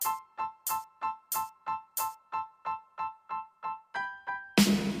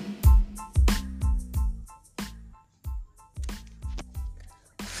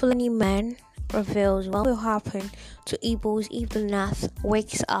Fulani man reveals what will happen to Igbos if the North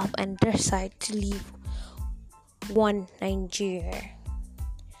wakes up and decides to leave one Nigeria.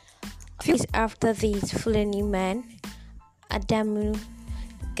 A few days after these Fulani men, Adamu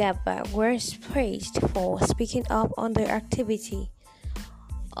Gaba was praised for speaking up on the activity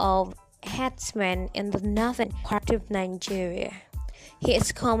of herdsmen in the northern part of Nigeria. He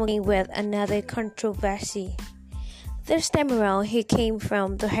is coming with another controversy. This time around, he came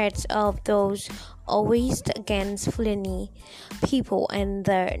from the heads of those always against Fulani people and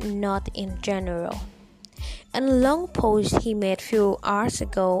the North in general. In a long post he made few hours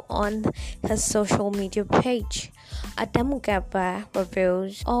ago on his social media page, Adamu Gaba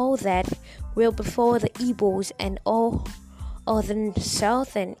reveals all that will befall the Igbos and all other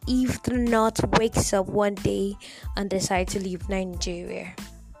Southern if the North wakes up one day and decides to leave Nigeria.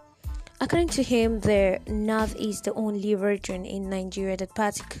 According to him, the North is the only region in Nigeria that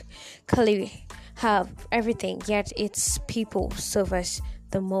particularly have everything, yet its people suffers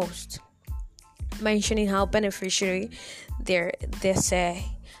the most. Mentioning how beneficiary this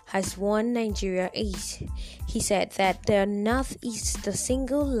has won Nigeria is, he said that the North is the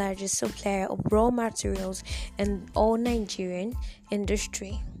single largest supplier of raw materials in all Nigerian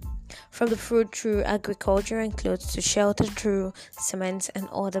industry, from the food through agriculture and clothes to shelter through cement and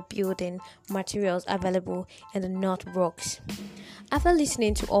other building materials available in the North blocks. After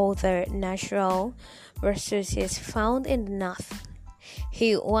listening to all the natural resources found in the North,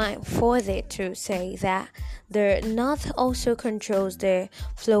 he went further to say that the North also controls the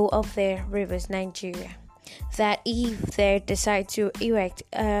flow of the rivers Nigeria. That if they decide to erect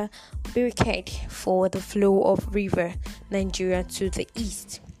a barricade for the flow of river Nigeria to the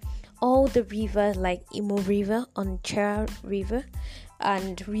east, all the rivers like Imo River, Onitsha River,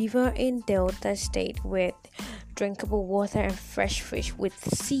 and river in Delta State with drinkable water and fresh fish would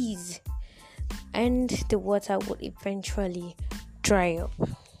cease, and the water would eventually dry up.